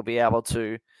there you'll be able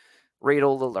to read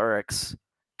all the lyrics,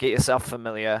 get yourself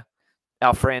familiar.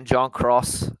 Our friend John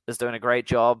Cross is doing a great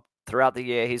job throughout the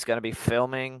year. He's going to be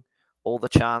filming all the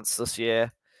chants this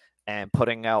year and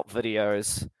putting out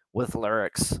videos with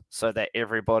lyrics so that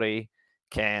everybody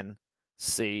can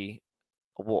see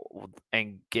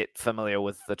and get familiar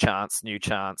with the chants, new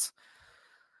chants.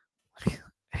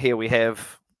 Here we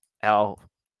have our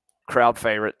crowd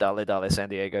favorite Dale Dale San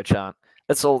Diego chant.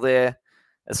 It's all there.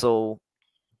 It's all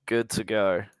good to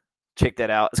go. Check that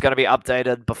out. It's going to be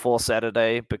updated before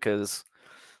Saturday because,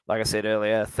 like I said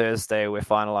earlier, Thursday we're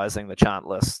finalizing the chant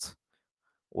list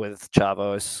with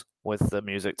Chavos, with the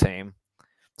music team.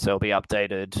 So it'll be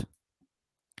updated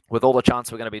with all the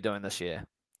chants we're going to be doing this year.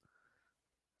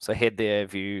 So head there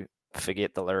if you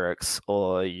forget the lyrics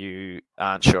or you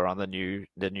aren't sure on the new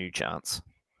chants.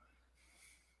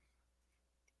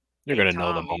 You're Hey, going to know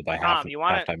Tom, them all by Tom, you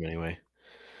wanna- halftime anyway.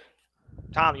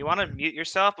 Tom, you want to mute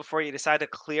yourself before you decide to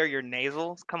clear your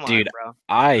nasals? Come on, Dude, bro.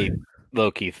 I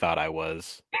low-key thought I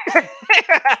was.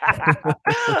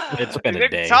 It's been a You're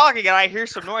day. talking and I hear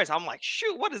some noise. I'm like,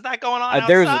 shoot, what is that going on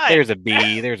There's outside? a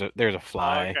bee. There's a Oh,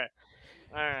 fly. okay.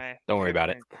 All right. Don't worry about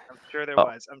it. I'm sure there Oh.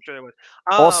 was.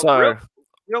 Also, real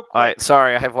all quick. right,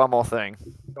 sorry, I have one more thing.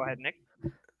 Go ahead, Nick.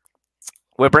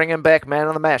 We're bringing back Man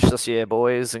of the Match this year,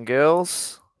 boys and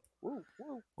girls.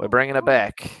 We're bringing it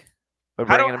back. We're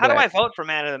How bringing it do I back. vote for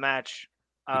Man of the Match?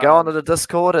 You go onto the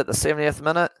Discord at the 70th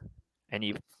minute, and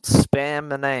you spam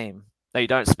the name. No, you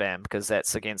don't spam because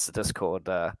that's against the Discord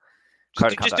code of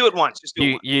just conduct. do it once. Just do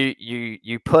it once.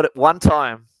 You put it one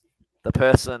time, the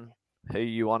person who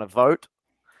you want to vote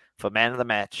for Man of the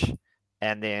Match,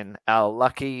 and then our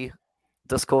lucky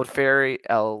Discord fairies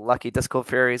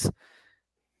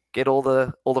get all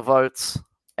the votes,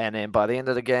 and then by the end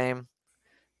of the game,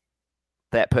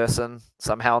 that person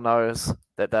somehow knows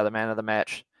that they're the Man of the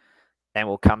Match, and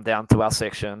will come down to our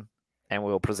section, and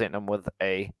we'll present them with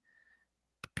a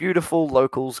beautiful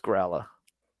locals growler.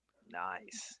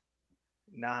 Nice.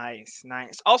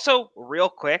 Also, real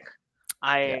quick,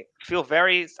 I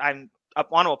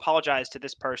want to apologize to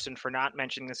this person for not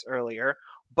mentioning this earlier,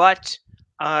 but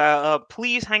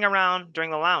please hang around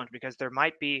during the lounge because there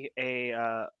might be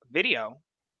a video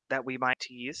that we might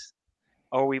tease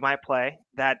or we might play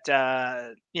that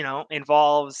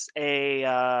involves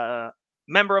a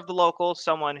member of the local,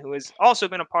 someone who has also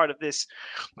been a part of this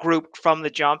group from the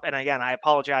jump. And again, I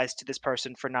apologize to this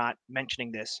person for not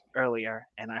mentioning this earlier,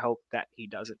 and I hope that he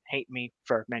doesn't hate me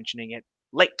for mentioning it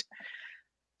late.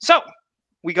 So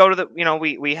we go to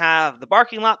we have the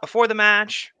parking lot before the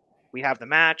match, we have the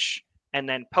match, and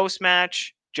then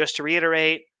post-match, just to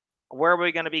reiterate, where are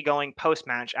we going to be going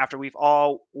post-match after we've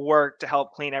all worked to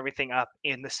help clean everything up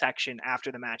in the section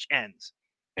after the match ends?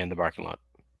 And the parking lot.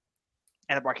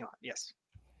 And the parking lot, yes.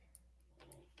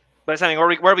 But it's something,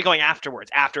 where are we going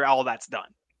afterwards, after all that's done?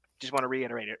 Just want to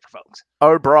reiterate it for folks.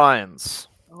 O'Brien's.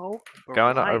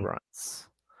 Going to O'Brien's.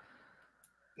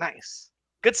 Nice.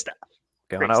 Good stuff.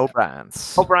 Going to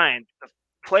O'Brien's. O'Brien, the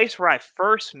place where I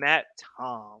first met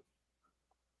Tom.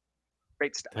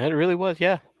 Great stuff. It really was,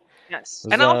 yeah. Yes.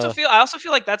 And I also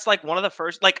feel like that's like one of the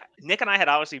first, like Nick and I had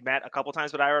obviously met a couple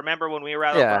times, but I remember when we were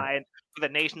at O'Brien for the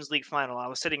Nations League final, I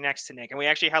was sitting next to Nick and we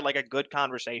actually had like a good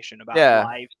conversation about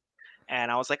life. And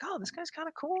I was like, oh, this guy's kind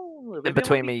of cool. In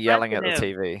between me yelling at the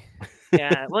TV.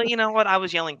 Yeah. Well, you know what? I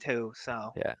was yelling too.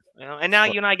 So, yeah. And now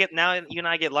you and I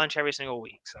get lunch every single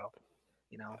week. So,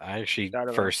 I actually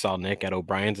first saw Nick at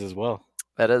O'Brien's as well.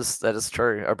 That is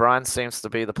true. O'Brien seems to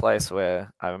be the place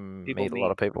where I meet a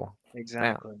lot of people.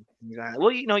 Exactly.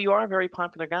 Well, you are a very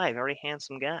popular guy, very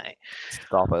handsome guy.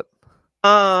 Stop it.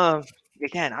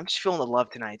 Again, I'm just feeling the love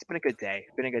tonight. It's been a good day.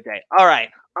 All right.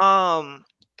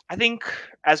 I think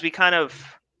as we kind of,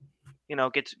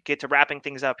 get to wrapping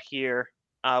things up here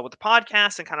with the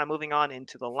podcast and kind of moving on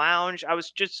into the lounge, I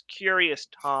was just curious,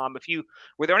 Tom,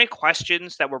 were there any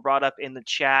questions that were brought up in the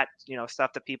chat?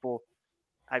 Stuff that people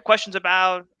had questions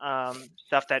about,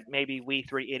 stuff that maybe we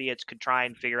three idiots could try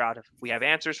and figure out if we have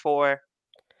answers for.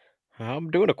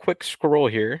 I'm doing a quick scroll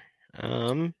here.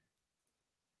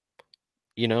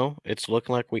 It's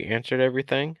looking like we answered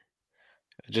everything.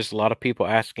 Just a lot of people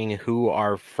asking who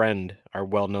our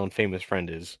well-known famous friend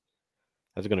is.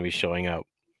 That's going to be showing up.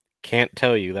 Can't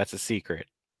tell you. That's a secret.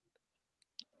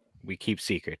 We keep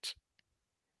secrets.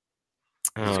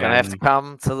 He's going to have to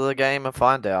come to the game and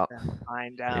find out.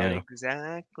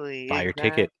 Exactly. Buy your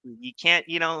ticket. You can't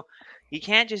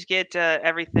just get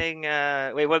everything.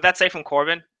 Wait, what did that say from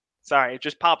Corbin? Sorry, it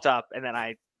just popped up and then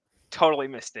I totally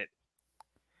missed it.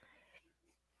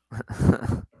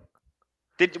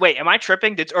 Am I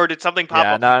tripping? Did something pop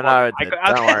up? No,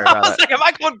 don't worry about it. Am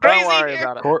I going crazy? Don't worry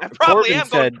about it. I probably Corbin am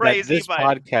going crazy. That this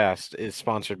podcast is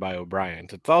sponsored by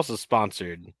O'Brien's. It's also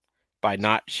sponsored by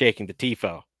Not Shaking the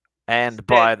Tifo. And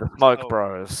by the Smoke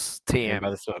Bros. TM. And by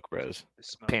the Smoke Bros.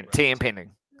 TM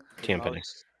Pending. TM Pending.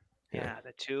 Yeah,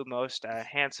 the two most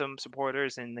handsome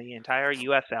supporters in the entire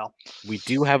USL. We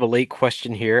do have a late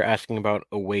question here asking about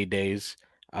away days.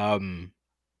 I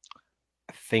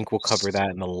think we'll cover that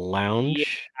in the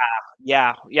lounge.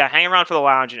 Yeah. Hang around for the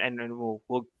lounge, and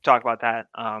we'll talk about that.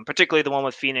 Particularly the one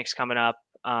with Phoenix coming up,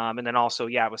 and then also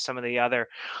with some of the other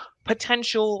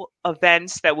potential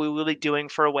events that we will be doing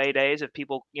for away days. If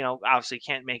people, obviously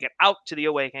can't make it out to the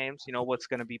away games, what's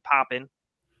going to be popping.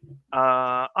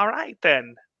 All right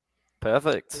then.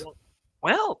 Perfect.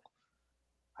 Well,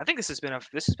 I think this has been a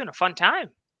fun time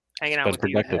hanging out with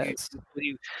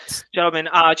you, gentlemen.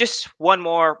 Just one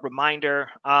more reminder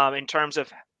in terms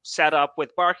of setup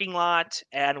with parking lot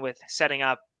and with setting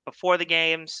up before the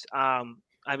games.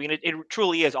 It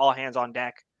truly is all hands on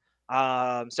deck.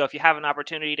 So if you have an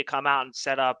opportunity to come out and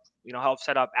set up, help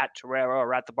set up at Torero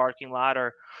or at the parking lot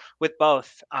or with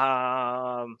both,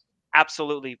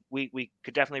 absolutely, we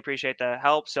could definitely appreciate the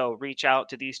help. So reach out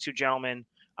to these two gentlemen.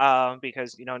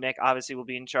 Because Nick obviously will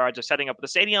be in charge of setting up the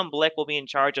stadium. Blick will be in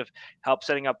charge of help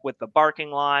setting up with the parking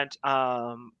lot.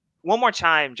 One more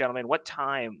time, gentlemen, what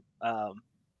time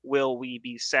will we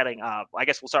be setting up? I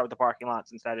guess we'll start with the parking lot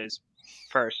since that is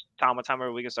first. Tom, what time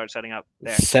are we gonna start setting up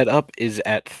there? Setup is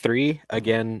at 3.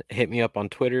 Again, hit me up on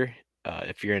Twitter.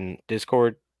 If you're in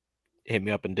Discord, hit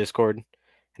me up in Discord,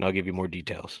 and I'll give you more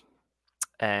details.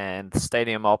 And the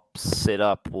stadium ops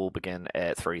setup will begin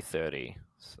at 3:30.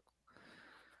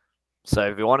 So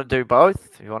if you want to do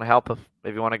both, if you want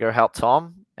to go help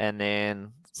Tom, and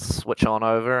then switch on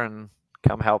over and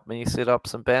come help me set up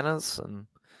some banners and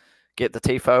get the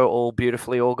TIFO all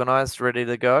beautifully organized, ready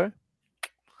to go,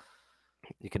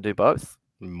 you can do both.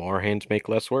 More hands make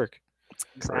less work.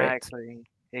 Exactly.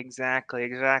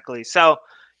 So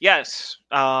yes,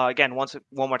 again, one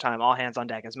more time, all hands on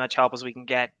deck. As much help as we can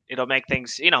get, it'll make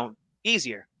things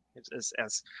easier,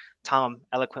 as Tom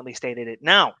eloquently stated it.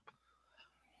 Now,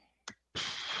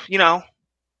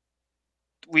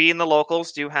 we in the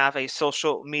locals do have a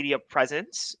social media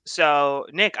presence. So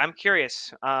Nick, I'm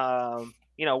curious,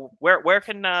 where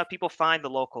can people find the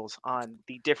locals on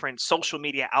the different social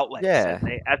media outlets,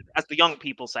 as the young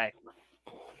people say?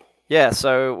 Yeah,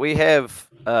 so we have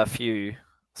a few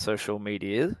social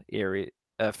media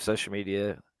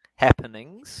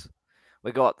happenings.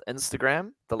 We got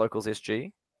Instagram, the locals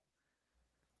SG.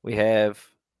 We have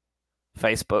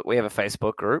Facebook. We have a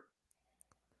Facebook group.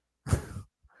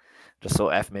 Just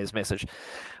saw Afmir's message.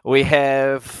 We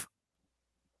have...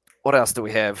 What else do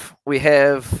we have? We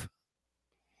have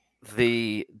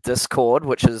the Discord,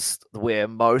 which is where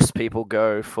most people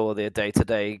go for their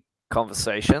day-to-day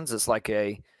conversations. It's like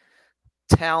a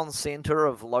town center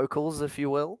of locals, if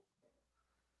you will,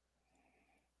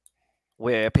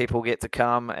 where people get to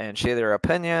come and share their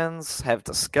opinions, have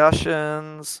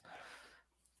discussions,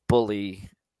 bully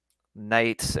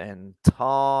Nate and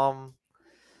Tom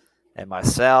and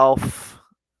myself,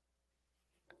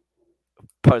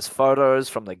 post photos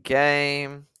from the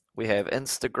game. We have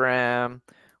Instagram,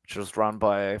 which was run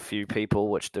by a few people,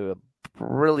 which do a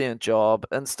brilliant job.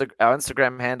 Our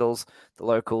Instagram handles the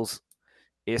locals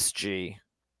SG,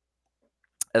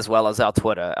 as well as our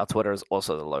Twitter. Our Twitter is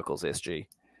also the locals SG.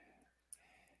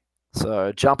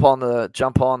 So jump on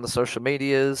the social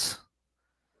medias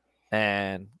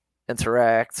and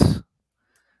interact.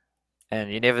 And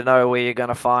you never know where you're going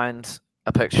to find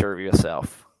a picture of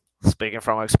yourself. Speaking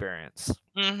from experience.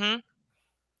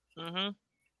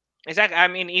 Exactly. I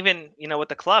mean, even with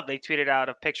the club, they tweeted out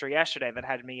a picture yesterday that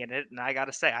had me in it, and I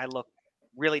gotta say, I look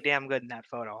really damn good in that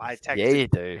photo. I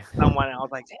texted someone, and I was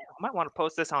like, "Damn, I might want to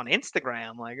post this on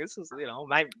Instagram. Like, this is,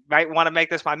 might want to make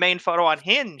this my main photo on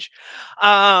Hinge."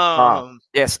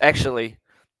 Yes, actually,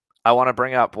 I want to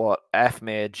bring up what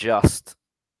Afmir just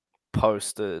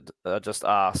posted. Just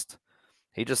asked.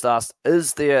 He just asked,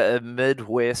 "Is there a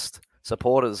Midwest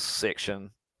supporters section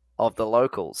of the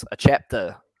locals, a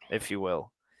chapter, if you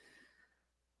will?"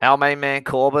 Our main man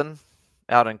Corbin,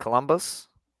 out in Columbus,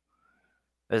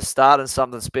 is starting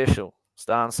something special,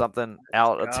 starting something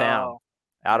out of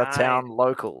town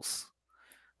locals.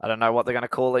 I don't know what they're going to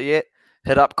call it yet.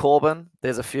 Hit up Corbin.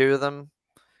 There's a few of them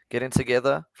getting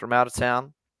together from out of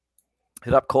town.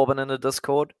 Hit up Corbin in the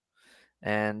Discord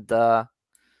and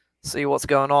see what's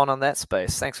going on in that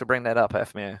space. Thanks for bringing that up,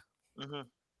 Afmir.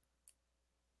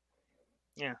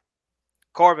 Yeah.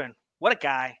 Corbin, what a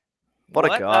guy. What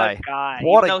a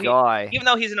guy. Even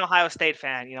though he's an Ohio State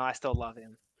fan, I still love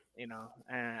him. And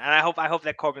I hope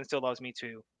that Corbin still loves me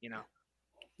too.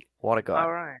 What a guy.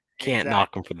 All right. Can't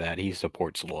knock him for that. He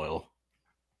supports loyal.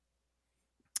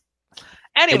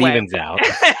 Anyway. It evens out.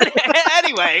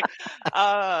 Anyway.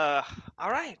 All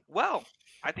right. Well,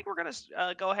 I think we're gonna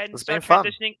go ahead and start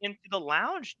transitioning into the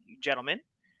lounge, gentlemen.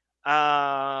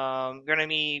 We're gonna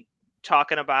be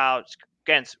talking about,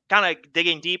 again, kind of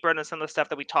digging deeper into some of the stuff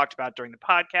that we talked about during the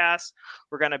podcast.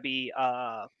 We're going to be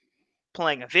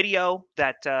playing a video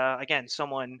that, again,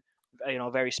 someone,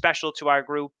 very special to our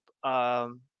group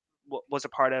was a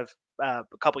part of a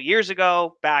couple years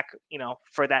ago back,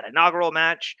 for that inaugural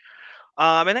match.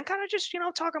 And then kind of just,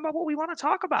 talking about what we want to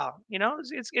talk about.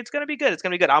 It's going to be good. It's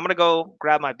going to be good. I'm going to go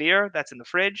grab my beer that's in the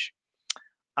fridge.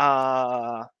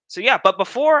 So yeah, but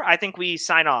before I think we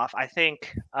sign off, I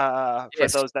think for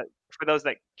those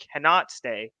that cannot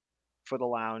stay for the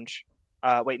lounge.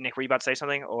 Wait, Nick, were you about to say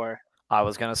something? Or I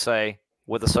was going to say,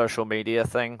 with the social media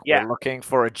thing, we're looking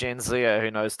for a Gen Zer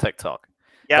who knows TikTok.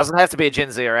 Doesn't have to be a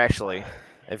Gen Zer, actually.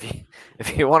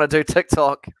 If you want to do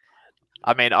TikTok,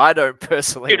 I mean, I don't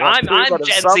personally. Dude, want I'm to, but if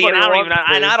Gen Z, somebody and I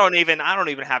wants don't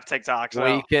even have TikTok. So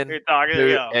we can you're talking, do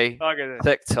yo, a talking to,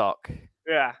 TikTok.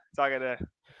 yeah, talking to,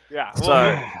 yeah. So,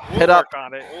 we'll hit up work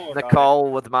on it. We'll work on it.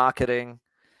 Nicole with marketing.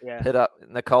 Yeah. Hit up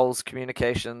Nicole's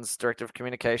communications, director of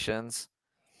communications.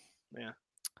 Yeah.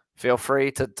 Feel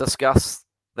free to discuss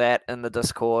that in the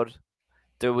Discord.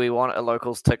 Do we want a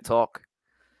locals TikTok?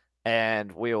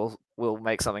 And we'll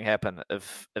make something happen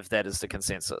if that is the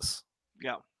consensus.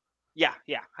 Yeah.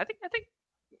 I think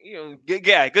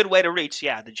good way to reach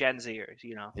the Gen Zers.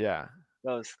 Yeah,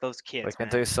 Those kids. we can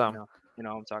man. do some You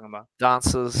know what I'm talking about.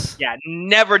 dances. Yeah,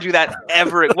 never do that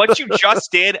ever. What you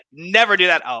just did, never do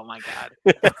that. Oh my god.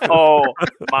 Oh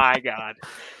my god.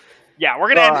 Yeah, we're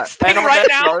gonna end this thing right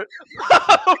now.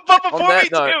 But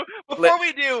before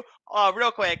we do,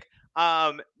 real quick,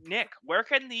 Nick, where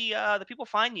can the people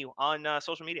find you on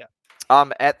social media?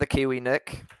 I'm at the Kiwi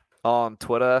Nick on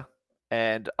Twitter,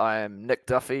 and I'm Nick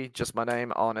Duffy, just my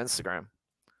name, on Instagram,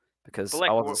 because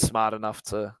I wasn't smart enough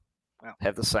to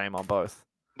have the same on both.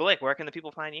 Blake, where can the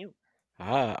people find you?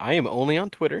 I am only on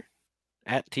Twitter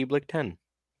at tblick10.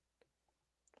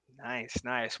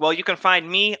 Nice. Well, you can find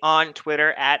me on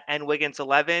Twitter at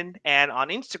nwiggins11 and on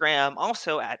Instagram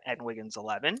also at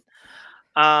nwiggins11.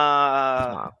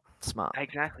 Smart.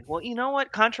 Exactly. Well, you know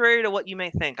what? Contrary to what you may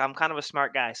think, I'm kind of a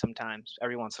smart guy sometimes,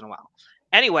 every once in a while.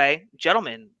 Anyway,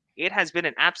 gentlemen, it has been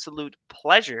an absolute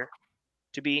pleasure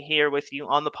to be here with you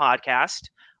on the podcast.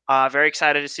 Very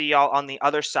excited to see y'all on the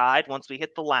other side once we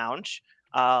hit the lounge.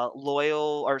 The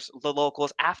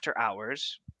locals after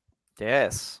hours.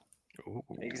 Yes. Ooh.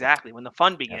 Exactly, when the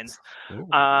fun begins.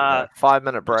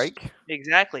 5-minute break.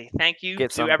 Exactly. Thank you Get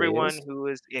to some everyone beers. who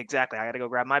is I gotta go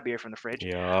grab my beer from the fridge.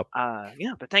 Yep.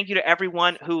 But thank you to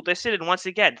everyone who listened, and once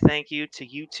again, thank you to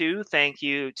you two. Thank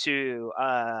you to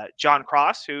John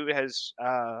Cross, who is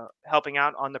helping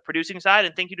out on the producing side,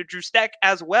 and thank you to Drew Steck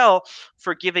as well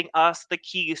for giving us the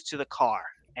keys to the car.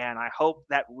 And I hope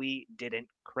that we didn't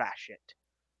crash it.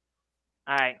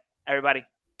 All right, everybody.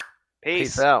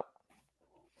 Peace out.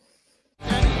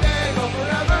 Any day, go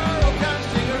forever.